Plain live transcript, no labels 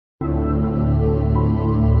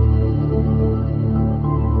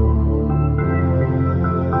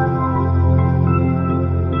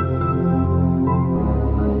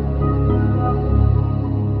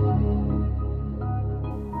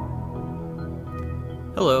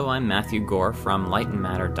Hello, I'm Matthew Gore from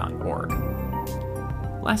lightandmatter.org.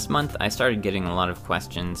 Last month I started getting a lot of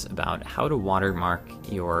questions about how to watermark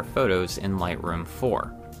your photos in Lightroom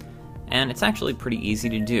 4. And it's actually pretty easy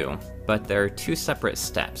to do, but there are two separate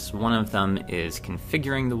steps. One of them is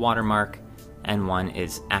configuring the watermark, and one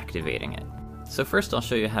is activating it. So first I'll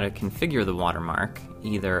show you how to configure the watermark,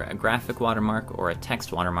 either a graphic watermark or a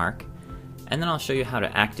text watermark, and then I'll show you how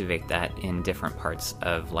to activate that in different parts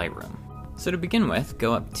of Lightroom. So to begin with,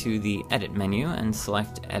 go up to the Edit menu and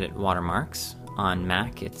select Edit Watermarks. On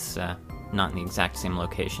Mac, it's not in the exact same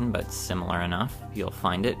location, but similar enough. You'll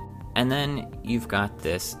find it. And then you've got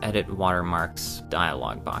this Edit Watermarks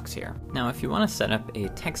dialog box here. Now, if you want to set up a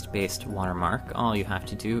text-based watermark, all you have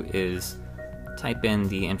to do is type in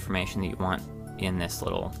the information that you want in this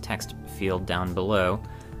little text field down below.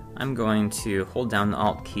 I'm going to hold down the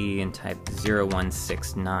Alt key and type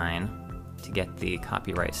 0169 to get the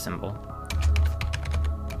copyright symbol.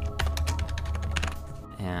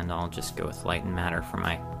 And I'll just go with Light and Matter for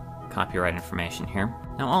my copyright information here.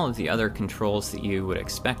 Now all of the other controls that you would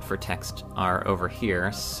expect for text are over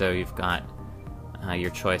here, so you've got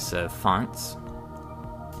your choice of fonts,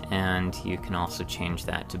 and you can also change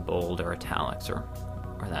that to bold or italics or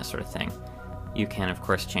that sort of thing. You can of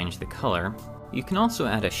course change the color. You can also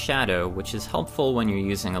add a shadow, which is helpful when you're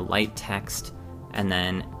using a light text and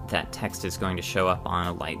then that text is going to show up on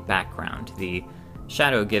a light background. The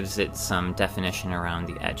shadow gives it some definition around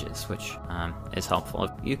the edges, which is helpful.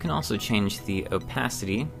 You can also change the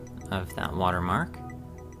opacity of that watermark,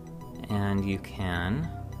 and you can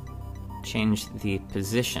change the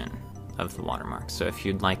position of the watermark. So if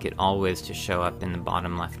you'd like it always to show up in the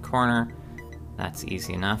bottom left corner, that's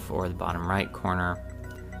easy enough, or the bottom right corner,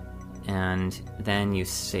 and then you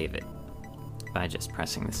save it by just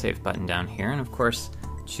pressing the Save button down here, and of course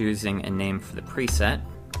choosing a name for the preset.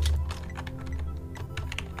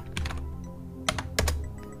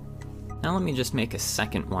 Now let me just make a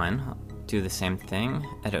second one. I'll do the same thing,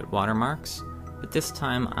 Edit Watermarks, but this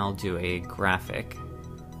time I'll do a graphic.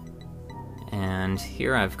 And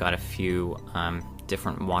here I've got a few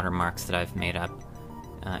different watermarks that I've made up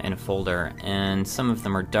in a folder, and some of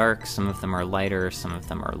them are dark, some of them are lighter, some of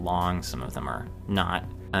them are long, some of them are not.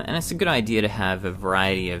 And it's a good idea to have a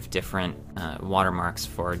variety of different watermarks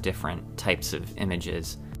for different types of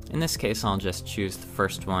images. In this case I'll just choose the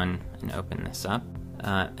first one and open this up.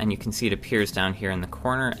 And you can see it appears down here in the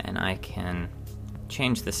corner, and I can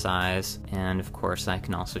change the size, and of course I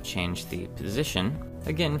can also change the position.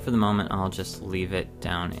 Again, for the moment I'll just leave it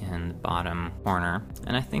down in the bottom corner,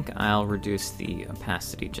 and I think I'll reduce the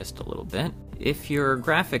opacity just a little bit. If your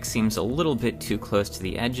graphic seems a little bit too close to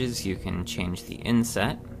the edges, you can change the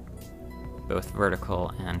inset, both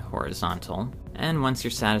vertical and horizontal. And once you're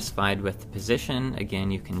satisfied with the position, again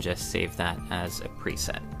you can just save that as a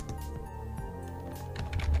preset.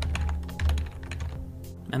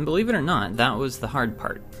 And believe it or not, that was the hard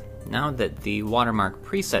part. Now that the watermark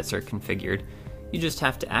presets are configured, you just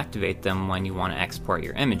have to activate them when you want to export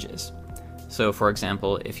your images. So for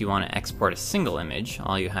example, if you want to export a single image,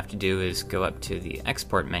 all you have to do is go up to the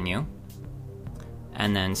Export menu,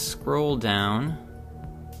 and then scroll down,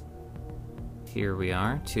 here we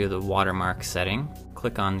are, to the watermark setting.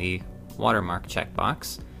 Click on the watermark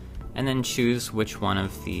checkbox, and then choose which one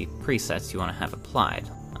of the presets you want to have applied.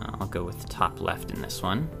 I'll go with the top left in this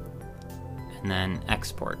one, and then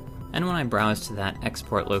Export. And when I browse to that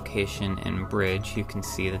export location in Bridge, you can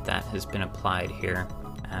see that that has been applied here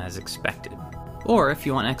as expected. Or if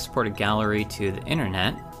you want to export a gallery to the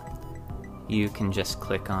internet, you can just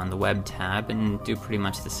click on the Web tab and do pretty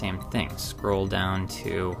much the same thing. Scroll down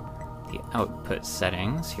to the Output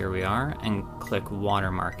settings, here we are, and click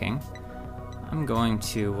Watermarking. I'm going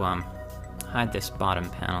to hide this bottom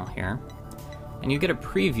panel here. And you get a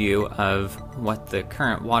preview of what the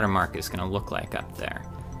current watermark is going to look like up there.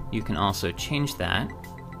 You can also change that,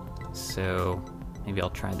 so maybe I'll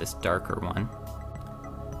try this darker one.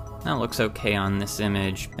 That looks okay on this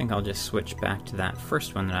image. I think I'll just switch back to that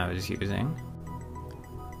first one that I was using.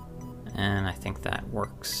 And I think that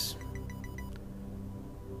works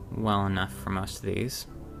well enough for most of these.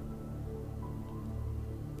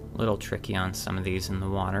 A little tricky on some of these in the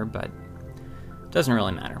water, but it doesn't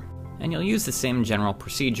really matter. And you'll use the same general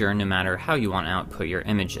procedure no matter how you want to output your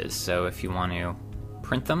images. So if you want to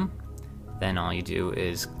print them, then all you do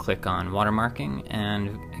is click on watermarking,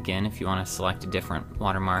 and again, if you want to select a different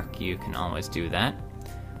watermark, you can always do that.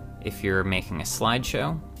 If you're making a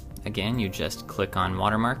slideshow, again, you just click on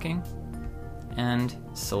watermarking and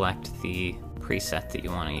select the preset that you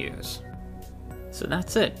want to use. So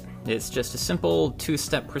that's it. It's just a simple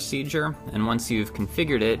two-step procedure, and once you've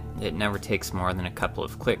configured it, it never takes more than a couple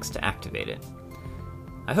of clicks to activate it.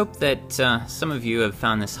 I hope that some of you have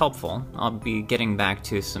found this helpful. I'll be getting back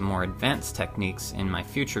to some more advanced techniques in my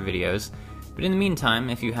future videos, but in the meantime,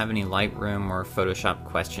 if you have any Lightroom or Photoshop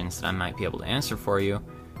questions that I might be able to answer for you,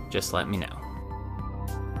 just let me know.